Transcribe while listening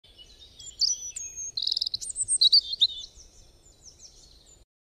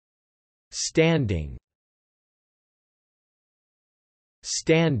standing,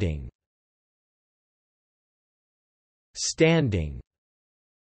 standing, standing.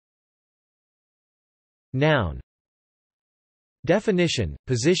 Noun. Definition: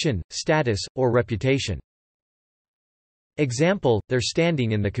 position, status, or reputation. Example: their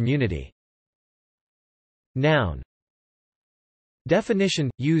standing in the community. Noun. Definition: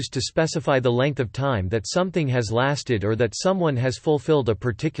 used to specify the length of time that something has lasted or that someone has fulfilled a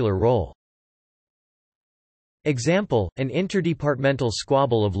particular role. Example: an interdepartmental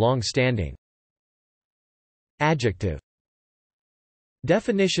squabble of long standing. Adjective.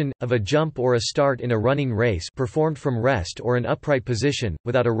 Definition: of a jump or a start in a running race performed from rest or an upright position,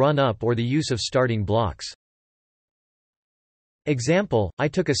 without a run-up or the use of starting blocks. Example: I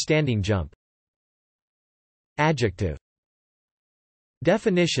took a standing jump. Adjective.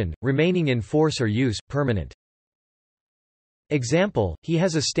 Definition: remaining in force or use, permanent. Example: he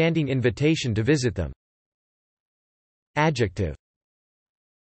has a standing invitation to visit them. Adjective.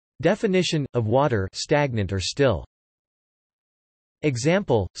 Definition: of water, stagnant or still.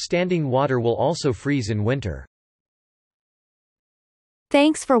 Example: standing water will also freeze in winter.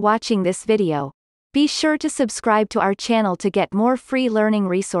 Thanks for watching this video. Be sure to subscribe to our channel to get more free learning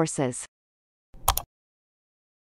resources.